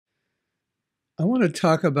I want to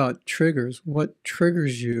talk about triggers, what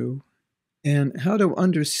triggers you, and how to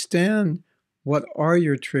understand what are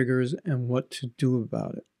your triggers and what to do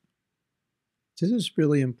about it. This is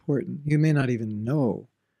really important. You may not even know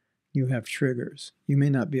you have triggers. You may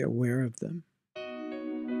not be aware of them.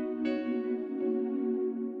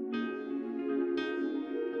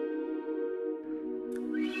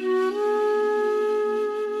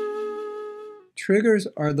 Triggers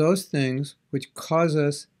are those things which cause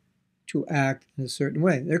us to act in a certain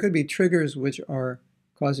way. There could be triggers which are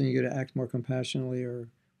causing you to act more compassionately or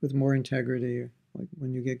with more integrity, like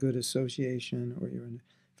when you get good association or you're in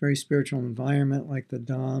a very spiritual environment like the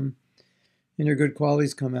Dham, and your good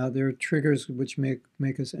qualities come out. There are triggers which make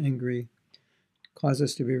us angry, cause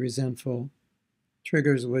us to be resentful,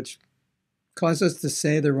 triggers which cause us to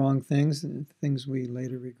say the wrong things, things we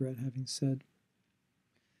later regret having said.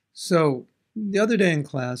 So the other day in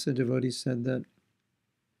class, a devotee said that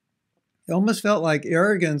it almost felt like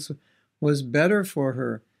arrogance was better for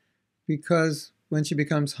her because when she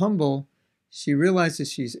becomes humble, she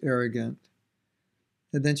realizes she's arrogant.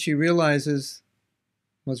 And then she realizes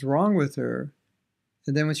what's wrong with her.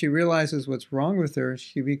 And then when she realizes what's wrong with her,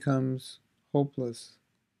 she becomes hopeless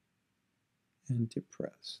and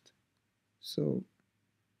depressed. So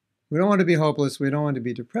we don't want to be hopeless. We don't want to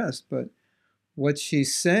be depressed. But what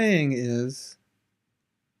she's saying is,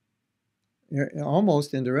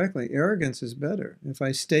 almost indirectly, arrogance is better. If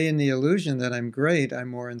I stay in the illusion that I'm great, I'm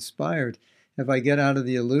more inspired. If I get out of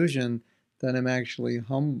the illusion that I'm actually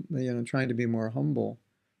trying to be more humble,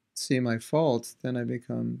 see my faults, then I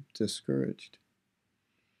become discouraged.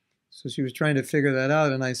 So she was trying to figure that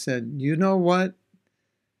out, and I said, you know what?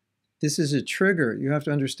 This is a trigger. You have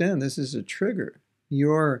to understand this is a trigger.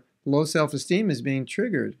 Your low self-esteem is being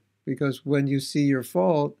triggered because when you see your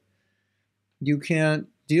fault, you can't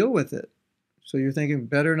deal with it. So you're thinking,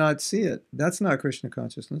 better not see it. That's not Krishna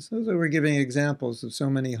consciousness. Those are, we're giving examples of so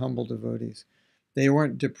many humble devotees. They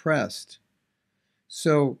weren't depressed.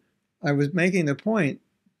 So I was making the point,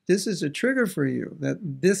 this is a trigger for you, that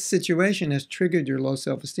this situation has triggered your low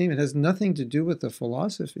self-esteem. It has nothing to do with the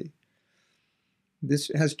philosophy. This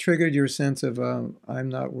has triggered your sense of, I'm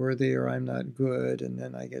not worthy or I'm not good, and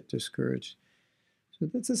then I get discouraged. So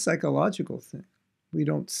that's a psychological thing. We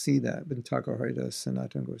don't see that in Thakur Haridas,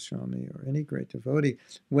 Sanatana Goswami, or any great devotee.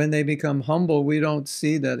 When they become humble, we don't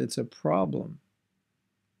see that it's a problem,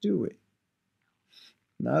 do we?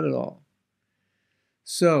 Not at all.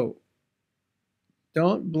 So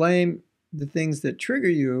don't blame the things that trigger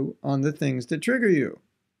you on the things that trigger you.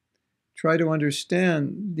 Try to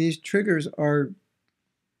understand these triggers are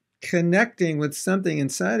connecting with something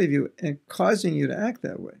inside of you and causing you to act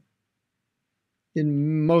that way.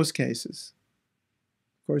 In most cases.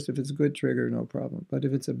 Of course, if it's a good trigger, no problem. But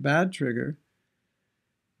if it's a bad trigger,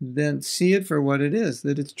 then see it for what it is,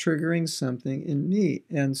 that it's triggering something in me.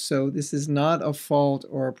 And so this is not a fault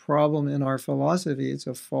or a problem in our philosophy. It's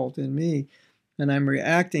a fault in me. And I'm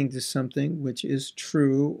reacting to something which is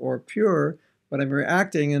true or pure, but I'm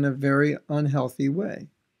reacting in a very unhealthy way.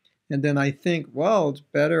 And then I think, well, it's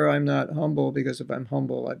better I'm not humble because if I'm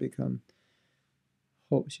humble, I become,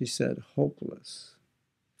 she said, hopeless.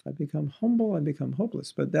 If I become humble, I become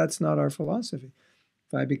hopeless. But that's not our philosophy.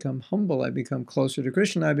 If I become humble, I become closer to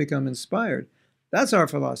Krishna, I become inspired. That's our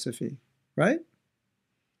philosophy, right?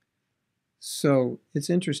 So it's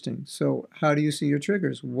interesting. So how do you see your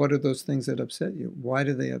triggers? What are those things that upset you? Why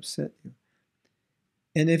do they upset you?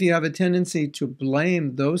 And if you have a tendency to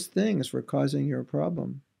blame those things for causing your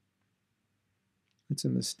problem, it's a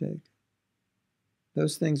mistake.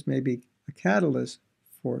 Those things may be a catalyst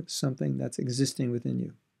for something that's existing within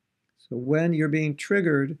you. So when you're being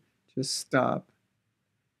triggered, just stop.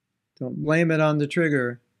 Don't blame it on the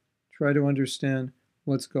trigger. Try to understand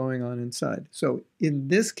what's going on inside. So in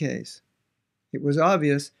this case, it was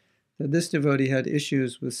obvious that this devotee had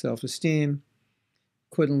issues with self-esteem,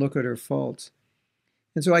 couldn't look at her faults.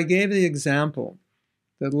 And so I gave the example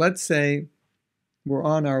that let's say we're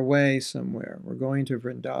on our way somewhere. We're going to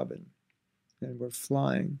Vrindavan and we're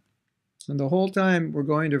flying. And the whole time we're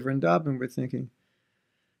going to Vrindavan, we're thinking,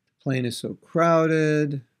 the plane is so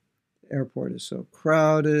crowded, the airport is so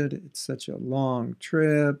crowded, it's such a long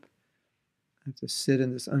trip. I have to sit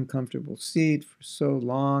in this uncomfortable seat for so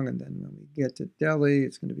long, and then when we get to Delhi,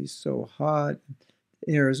 it's going to be so hot,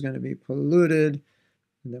 the air is going to be polluted,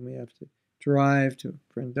 and then we have to drive to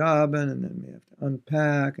Vrindavan, and then we have to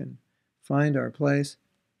unpack and find our place.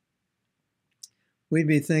 We'd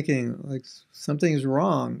be thinking, like, something's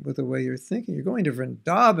wrong with the way you're thinking. You're going to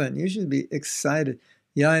Vrindavan. You should be excited.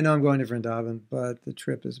 Yeah, I know I'm going to Vrindavan, but the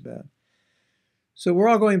trip is bad. So we're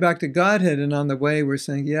all going back to Godhead, and on the way we're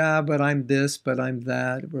saying, yeah, but I'm this, but I'm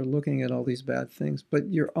that. We're looking at all these bad things, but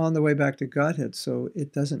you're on the way back to Godhead, so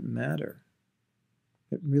it doesn't matter.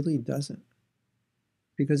 It really doesn't.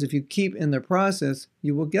 Because if you keep in the process,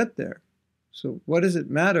 you will get there. So what does it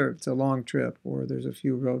matter if it's a long trip or there's a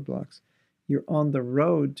few roadblocks? You're on the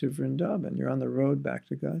road to Vrindavan. You're on the road back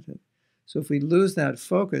to Godhead. So if we lose that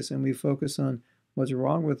focus and we focus on what's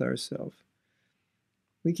wrong with ourselves,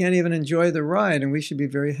 we can't even enjoy the ride, and we should be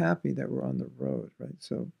very happy that we're on the road, right?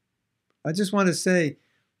 So I just want to say,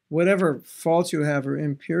 whatever faults you have or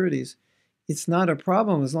impurities, it's not a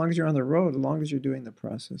problem as long as you're on the road, as long as you're doing the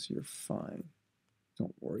process, you're fine.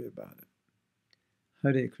 Don't worry about it.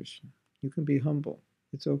 Hare Krishna. You can be humble.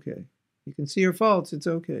 It's okay. You can see your faults. It's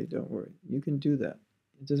okay. Don't worry. You can do that.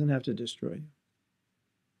 It doesn't have to destroy you.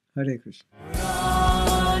 Hare Krishna.